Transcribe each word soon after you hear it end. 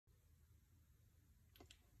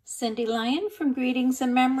Cindy Lyon from Greetings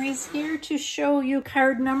and Memories here to show you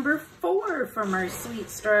card number 4 from our Sweet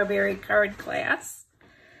Strawberry card class.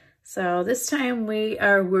 So this time we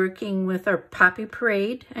are working with our Poppy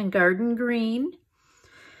Parade and Garden Green.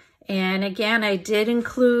 And again, I did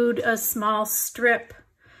include a small strip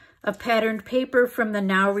of patterned paper from the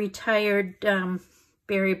now retired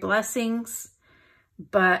Berry Blessings,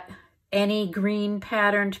 but any green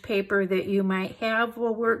patterned paper that you might have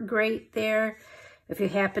will work great there. If you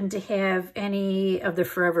happen to have any of the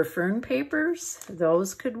Forever Fern papers,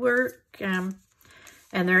 those could work. And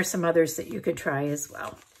there are some others that you could try as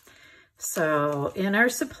well. So in our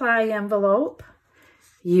supply envelope,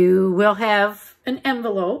 you will have an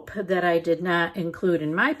envelope that I did not include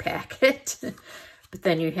in my packet. But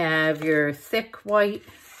then you have your thick white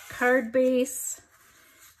card base.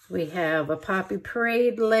 We have a Poppy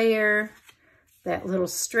Parade layer, that little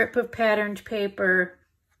strip of patterned paper.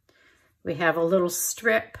 We have a little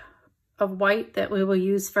strip of white that we will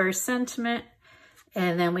use for our sentiment.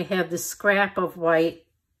 And then we have the scrap of white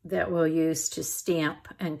that we'll use to stamp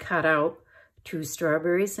and cut out 2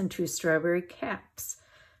 strawberries and 2 strawberry caps.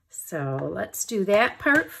 So let's do that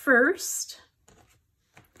part first.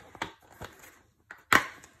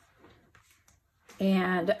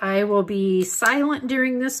 And I will be silent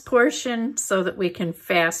during this portion so that we can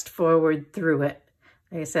fast forward through it.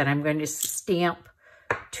 Like I said, I'm going to stamp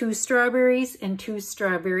 2 strawberries and 2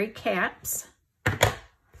 strawberry caps.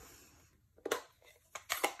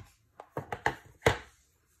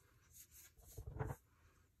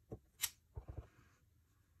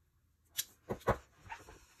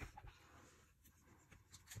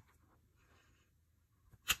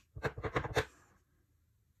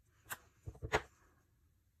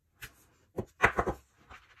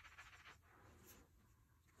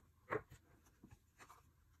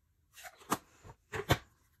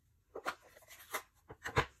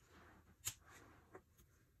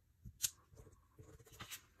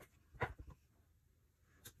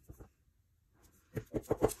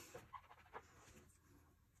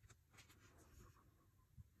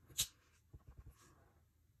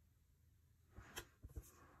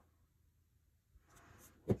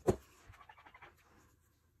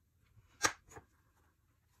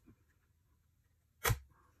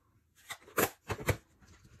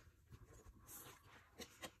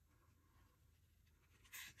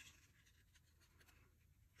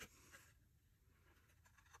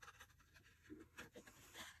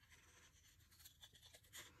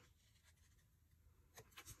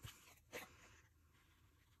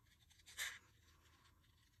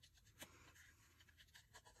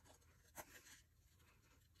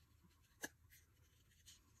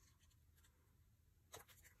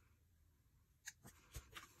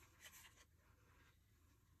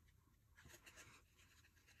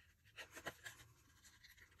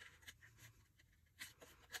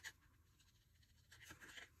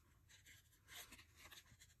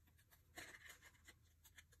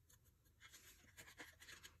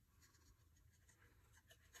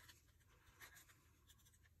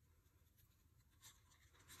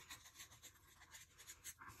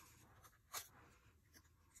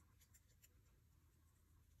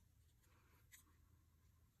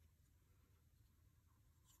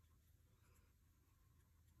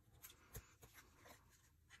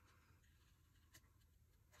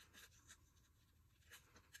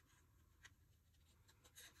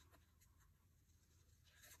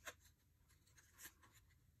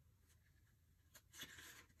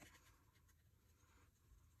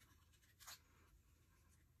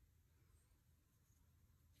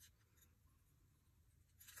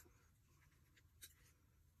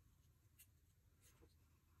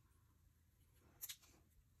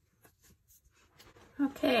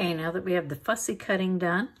 Okay, now that we have the fussy cutting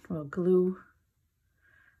done, we'll glue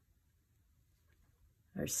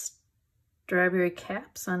our strawberry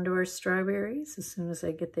caps onto our strawberries as soon as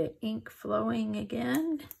I get the ink flowing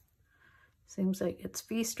again. Seems like it's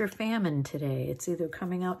feast or famine today. It's either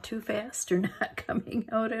coming out too fast or not coming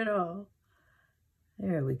out at all.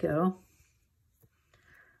 There we go.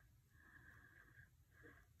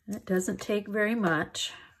 It doesn't take very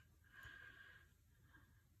much.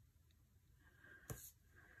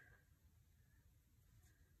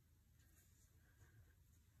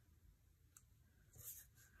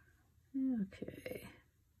 Okay,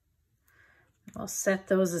 I'll set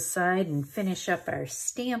those aside and finish up our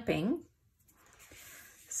stamping.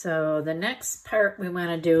 So the next part we want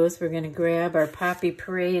to do is we're going to grab our Poppy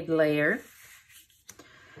Parade layer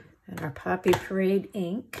and our Poppy Parade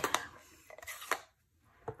ink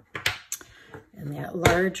and that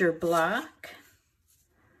larger block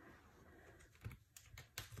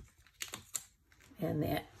and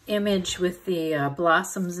that image with the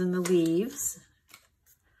blossoms and the leaves.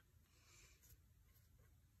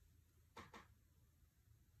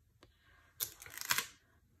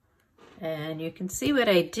 And you can see what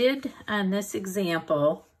I did on this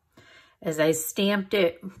example is I stamped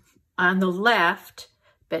it on the left,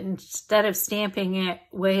 but instead of stamping it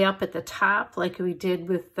way up at the top like we did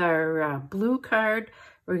with our blue card,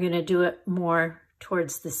 we're going to do it more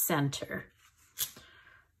towards the center.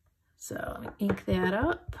 So let me ink that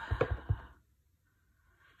up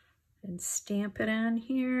and stamp it on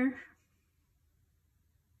here.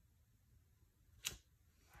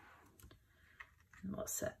 And we'll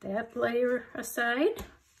set that layer aside.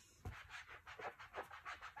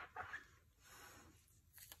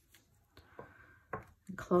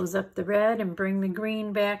 And close up the red and bring the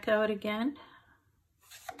green back out again.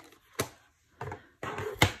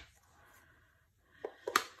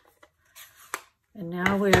 And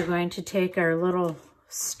now we are going to take our little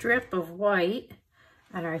strip of white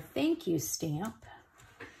on our thank you stamp,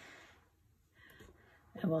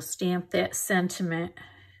 and we'll stamp that sentiment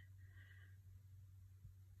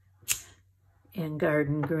in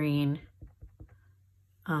garden green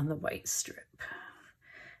on the white strip.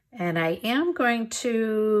 And I am going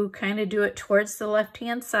to kind of do it towards the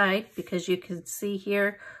left-hand side because you can see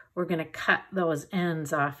here, we're going to cut those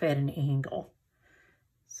ends off at an angle.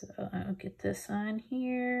 So I'll get this on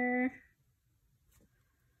here.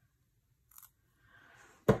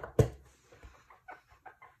 And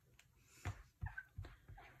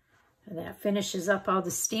that finishes up all the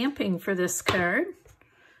stamping for this card.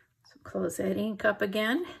 So close that ink up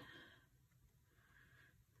again.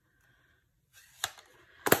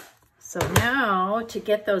 So now to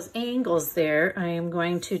get those angles there, I am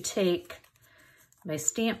going to take my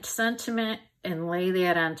stamped sentiment and lay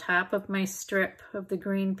that on top of my strip of the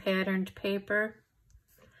green patterned paper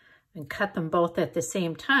and cut them both at the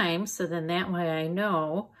same time, so then that way I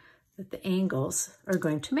know that the angles are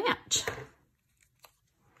going to match.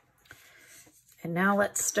 And now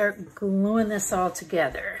let's start gluing this all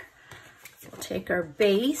together. We'll take our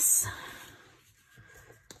base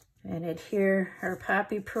and adhere our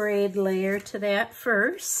Poppy Parade layer to that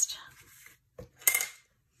first.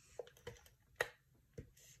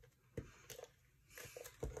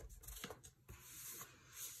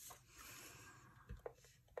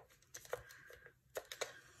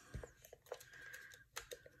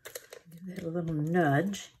 Give that a little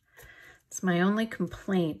nudge. It's my only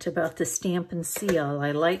complaint about the Stampin' Seal.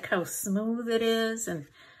 I like how smooth it is and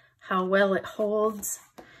how well it holds,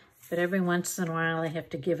 but every once in a while I have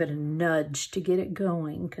to give it a nudge to get it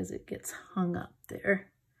going because it gets hung up there.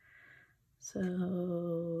 So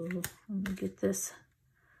let me get this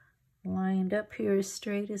lined up here as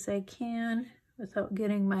straight as I can without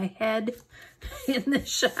getting my head in the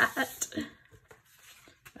shot.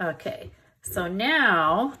 Okay, so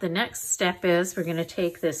now the next step is we're going to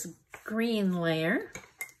take this green layer,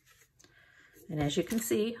 and as you can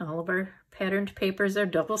see, all of our patterned papers are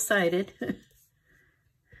double-sided.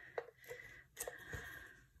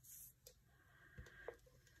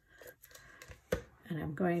 And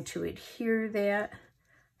I'm going to adhere that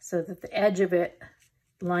so that the edge of it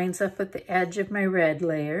lines up with the edge of my red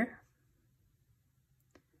layer.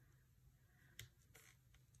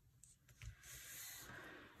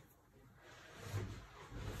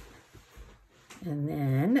 And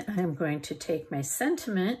then I'm going to take my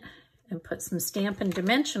sentiment and put some Stampin'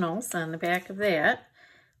 Dimensionals on the back of that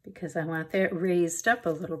because I want that raised up a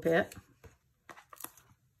little bit.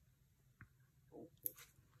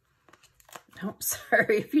 Oh,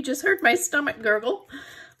 sorry if you just heard my stomach gurgle.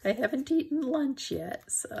 I haven't eaten lunch yet,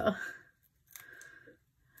 so.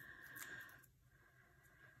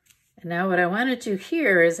 And now what I want to do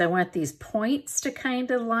here is I want these points to kind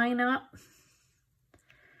of line up.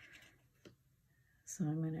 So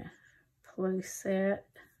I'm going to place that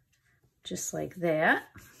just like that.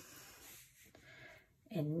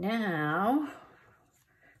 And now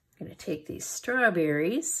I'm going to take these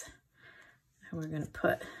strawberries and we're going to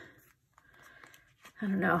put, I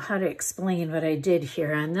don't know how to explain what I did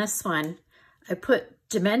here on this one. I put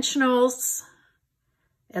dimensionals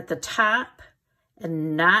at the top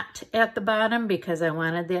and not at the bottom because I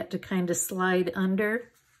wanted that to kind of slide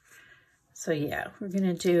under. So yeah, we're going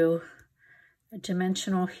to do a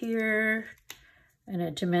dimensional here and a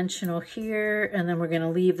dimensional here, and then we're going to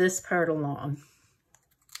leave this part alone.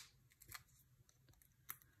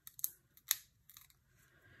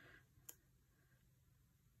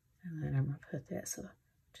 And then I'm going to put that so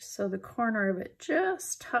just so the corner of it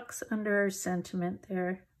just tucks under our sentiment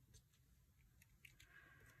there.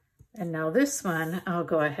 And now this one, I'll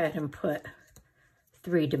go ahead and put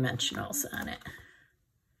 3 dimensionals on it.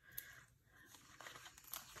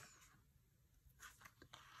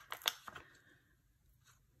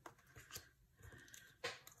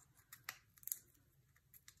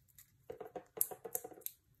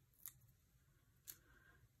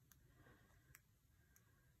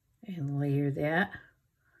 that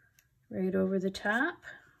right over the top.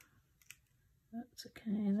 That's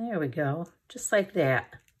okay, there we go, just like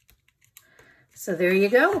that. So there you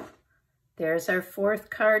go. There's our 4th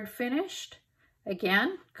card finished.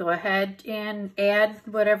 Again, go ahead and add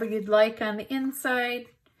whatever you'd like on the inside.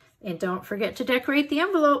 And don't forget to decorate the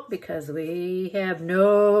envelope because we have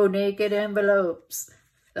no naked envelopes.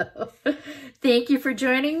 So, thank you for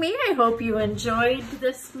joining me. I hope you enjoyed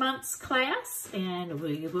this month's class, and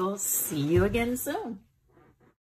we will see you again soon.